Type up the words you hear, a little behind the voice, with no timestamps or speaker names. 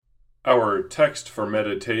Our text for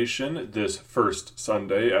meditation this first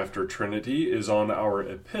Sunday after Trinity is on our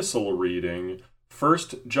epistle reading, 1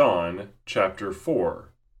 John chapter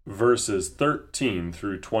 4, verses 13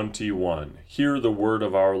 through 21. Hear the word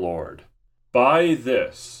of our Lord. By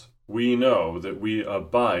this we know that we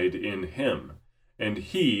abide in him, and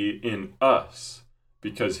he in us,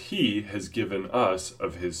 because he has given us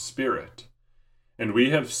of his Spirit. And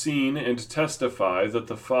we have seen and testify that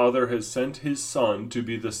the Father has sent his Son to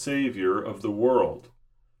be the Savior of the world.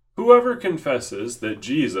 Whoever confesses that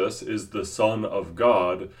Jesus is the Son of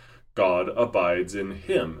God, God abides in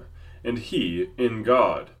him, and he in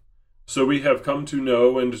God. So we have come to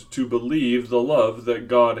know and to believe the love that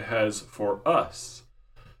God has for us.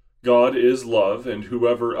 God is love, and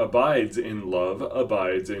whoever abides in love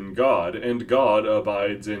abides in God, and God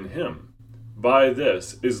abides in him. By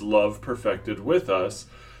this is love perfected with us,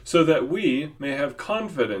 so that we may have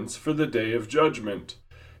confidence for the day of judgment.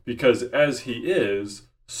 Because as he is,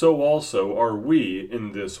 so also are we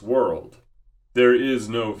in this world. There is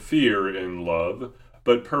no fear in love,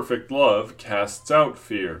 but perfect love casts out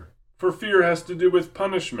fear. For fear has to do with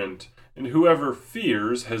punishment, and whoever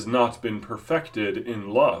fears has not been perfected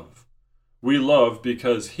in love. We love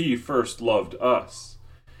because he first loved us.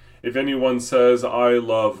 If anyone says, I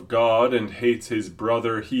love God, and hates his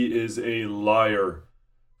brother, he is a liar.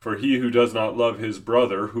 For he who does not love his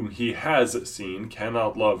brother, whom he has seen,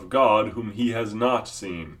 cannot love God, whom he has not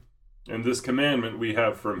seen. And this commandment we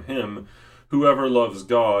have from him, whoever loves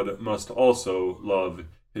God must also love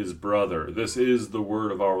his brother. This is the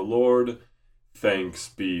word of our Lord. Thanks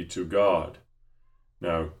be to God.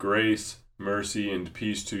 Now grace, mercy, and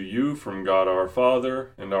peace to you from God our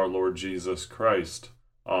Father and our Lord Jesus Christ.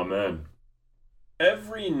 Amen.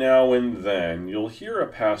 Every now and then you'll hear a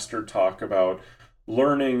pastor talk about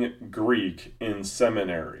learning Greek in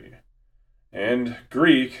seminary. And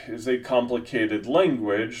Greek is a complicated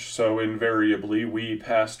language, so invariably we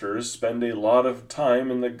pastors spend a lot of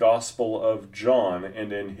time in the Gospel of John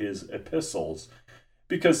and in his epistles,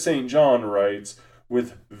 because St. John writes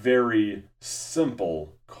with very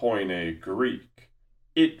simple Koine Greek.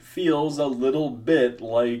 It feels a little bit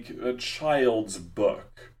like a child's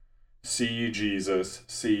book. See Jesus,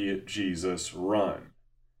 run.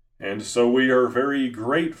 And so we are very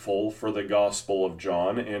grateful for the Gospel of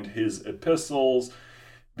John and his epistles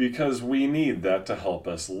because we need that to help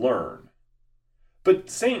us learn. But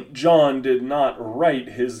St. John did not write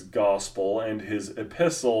his Gospel and his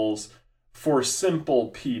epistles for simple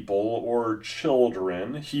people or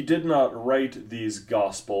children. He did not write these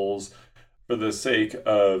Gospels for the sake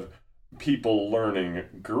of people learning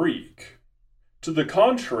Greek. To the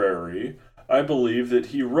contrary, I believe that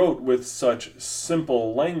he wrote with such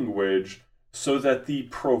simple language so that the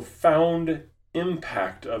profound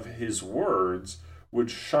impact of his words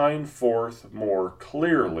would shine forth more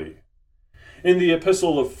clearly. In the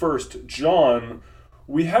epistle of 1 John,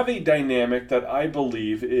 we have a dynamic that I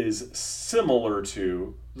believe is similar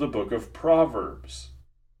to the book of Proverbs.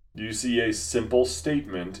 You see a simple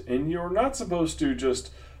statement, and you're not supposed to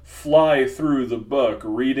just fly through the book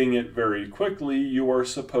reading it very quickly. You are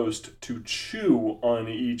supposed to chew on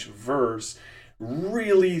each verse,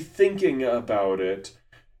 really thinking about it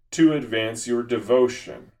to advance your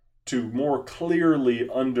devotion, to more clearly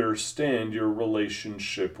understand your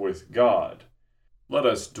relationship with God. Let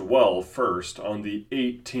us dwell first on the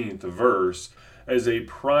 18th verse as a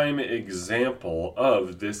prime example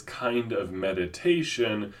of this kind of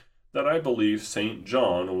meditation that I believe St.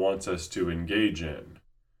 John wants us to engage in.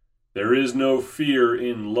 There is no fear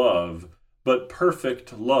in love, but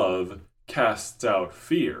perfect love casts out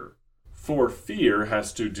fear. For fear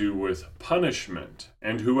has to do with punishment,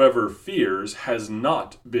 and whoever fears has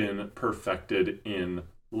not been perfected in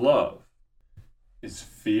love. Is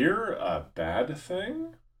fear a bad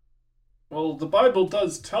thing? Well, the Bible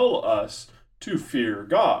does tell us to fear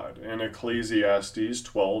God in Ecclesiastes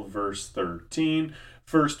 12 verse 13,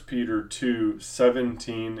 1 Peter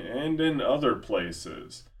 2:17, and in other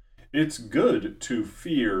places. It's good to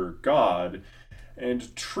fear God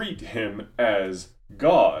and treat him as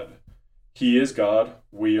God. He is God,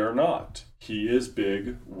 we are not. He is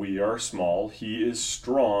big, we are small. He is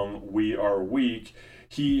strong, we are weak.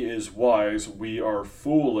 He is wise, we are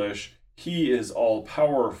foolish. He is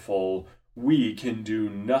all-powerful, we can do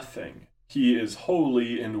nothing. He is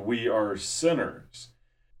holy, and we are sinners.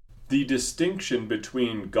 The distinction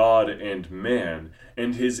between God and man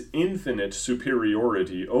and his infinite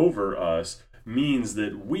superiority over us means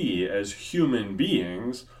that we, as human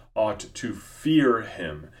beings, ought to fear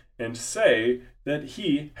him and say that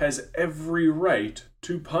he has every right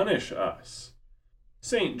to punish us.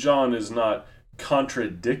 St. John is not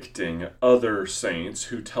contradicting other saints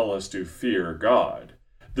who tell us to fear God.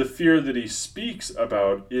 The fear that he speaks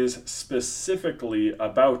about is specifically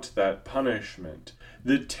about that punishment,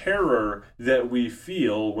 the terror that we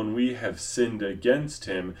feel when we have sinned against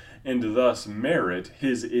him and thus merit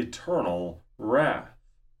his eternal wrath.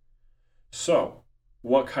 So,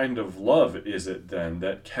 what kind of love is it then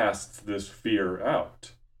that casts this fear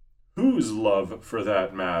out? Whose love, for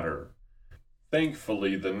that matter?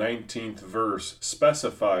 Thankfully, the 19th verse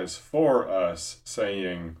specifies for us,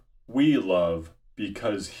 saying, "We love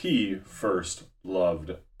because he first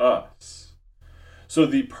loved us." So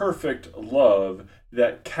the perfect love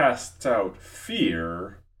that casts out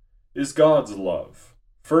fear is God's love,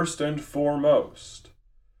 first and foremost.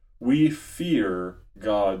 We fear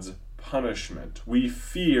God's punishment. We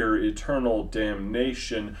fear eternal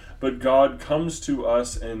damnation, but God comes to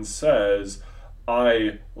us and says,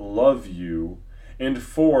 "I love you, and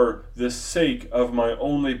for the sake of my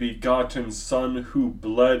only begotten Son who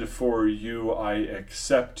bled for you, I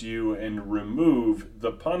accept you and remove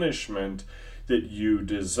the punishment that you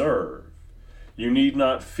deserve. You need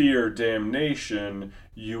not fear damnation,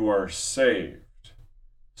 you are saved."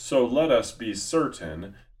 So let us be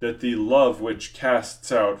certain that the love which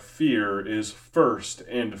casts out fear is first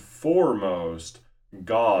and foremost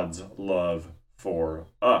God's love for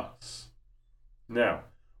us. Now,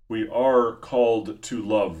 we are called to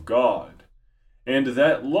love God, and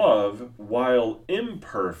that love, while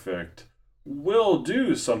imperfect, will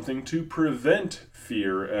do something to prevent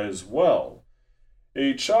fear as well.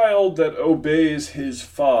 A child that obeys his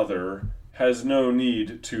father has no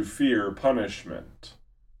need to fear punishment.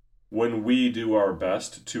 When we do our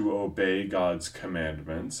best to obey God's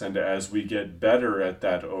commandments, and as we get better at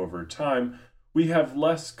that over time, we have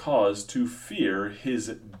less cause to fear his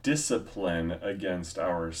discipline against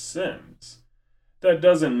our sins. That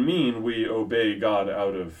doesn't mean we obey God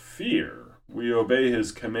out of fear. We obey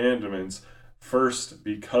his commandments first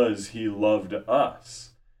because he loved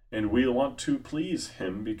us, and we want to please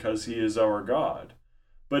him because he is our God.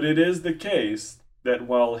 But it is the case that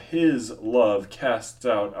while his love casts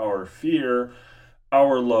out our fear,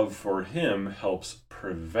 our love for him helps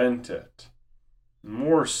prevent it.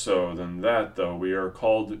 More so than that, though, we are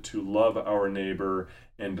called to love our neighbor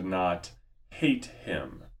and not hate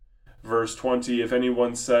him. Verse 20, if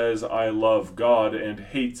anyone says, "I love God," and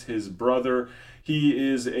hates his brother, he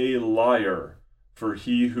is a liar. For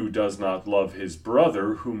he who does not love his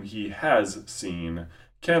brother whom he has seen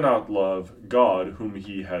cannot love God whom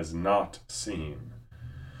he has not seen.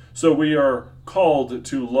 So we are called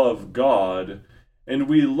to love God, and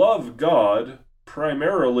we love God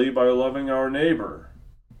primarily by loving our neighbor.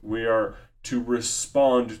 We are to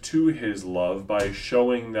respond to his love by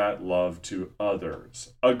showing that love to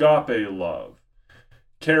others. Agape love,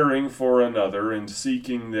 caring for another and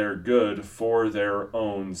seeking their good for their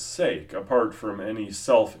own sake, apart from any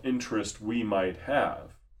self-interest we might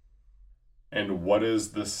have. And what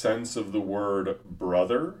is the sense of the word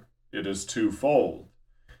brother? It is twofold.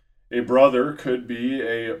 A brother could be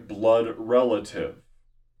a blood relative.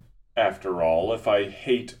 After all, if I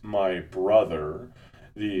hate my brother,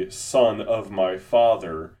 the son of my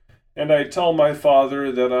father, and I tell my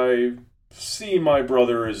father that I see my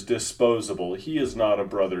brother as disposable, he is not a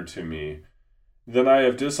brother to me, then I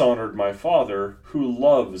have dishonored my father who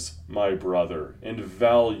loves my brother and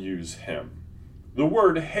values him. The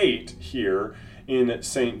word hate here in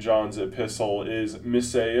St. John's epistle is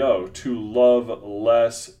miseo, to love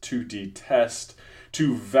less, to detest,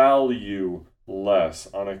 to value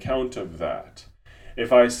less on account of that.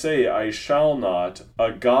 If I say I shall not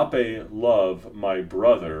agape love my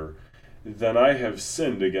brother, then I have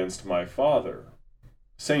sinned against my Father.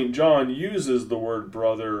 St. John uses the word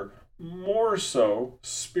brother more so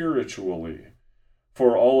spiritually.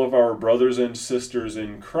 For all of our brothers and sisters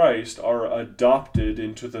in Christ are adopted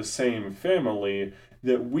into the same family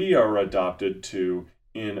that we are adopted to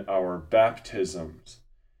in our baptisms.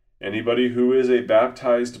 Anybody who is a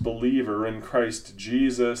baptized believer in Christ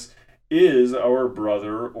Jesus is our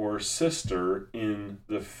brother or sister in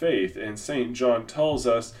the faith. And St. John tells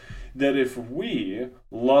us that if we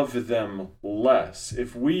love them less,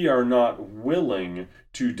 if we are not willing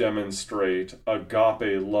to demonstrate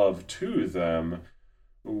agape love to them,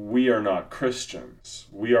 we are not Christians.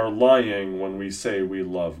 We are lying when we say we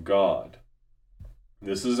love God.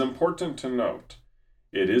 This is important to note.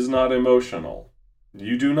 It is not emotional.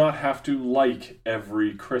 You do not have to like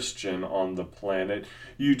every Christian on the planet.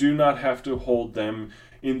 You do not have to hold them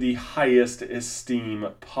in the highest esteem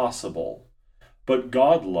possible. But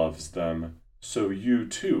God loves them, so you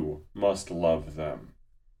too must love them.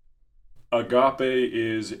 Agape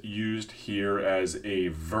is used here as a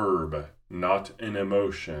verb, not an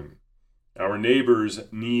emotion. Our neighbors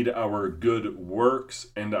need our good works,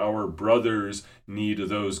 and our brothers need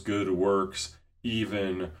those good works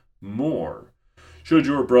even more. Should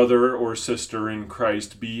your brother or sister in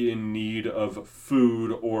Christ be in need of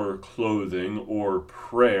food or clothing or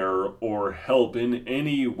prayer or help in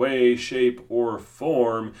any way, shape, or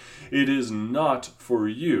form, it is not for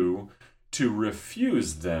you to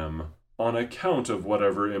refuse them on account of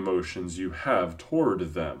whatever emotions you have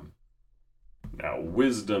toward them. Now,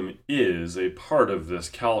 wisdom is a part of this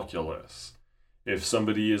calculus. If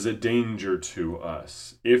somebody is a danger to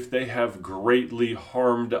us, if they have greatly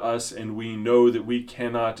harmed us and we know that we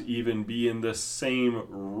cannot even be in the same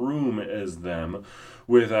room as them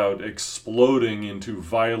without exploding into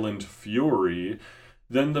violent fury,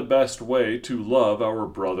 then the best way to love our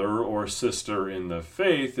brother or sister in the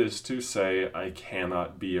faith is to say, I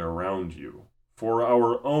cannot be around you. For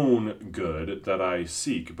our own good that I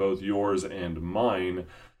seek, both yours and mine,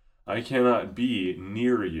 I cannot be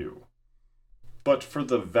near you. But for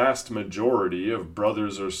the vast majority of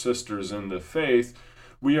brothers or sisters in the faith,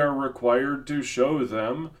 we are required to show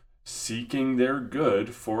them seeking their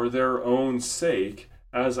good for their own sake,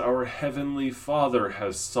 as our Heavenly Father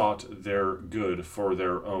has sought their good for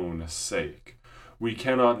their own sake. We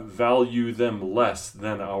cannot value them less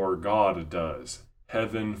than our God does.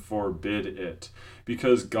 Heaven forbid it.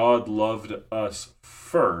 Because God loved us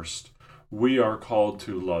first, we are called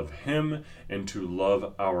to love Him and to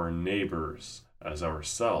love our neighbors as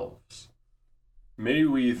ourselves. May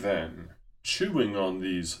we then, chewing on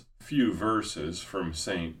these few verses from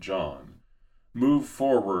St. John, move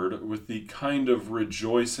forward with the kind of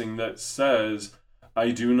rejoicing that says,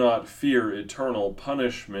 I do not fear eternal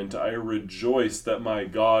punishment. I rejoice that my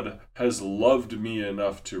God has loved me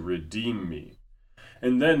enough to redeem me.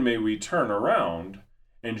 And then may we turn around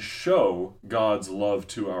and show God's love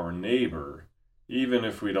to our neighbor, even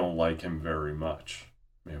if we don't like him very much.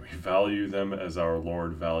 May we value them as our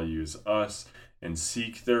Lord values us and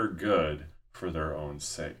seek their good for their own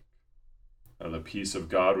sake. Now the peace of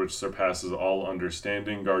God, which surpasses all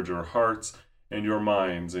understanding, guard your hearts and your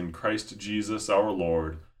minds in Christ Jesus our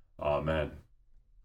Lord. Amen.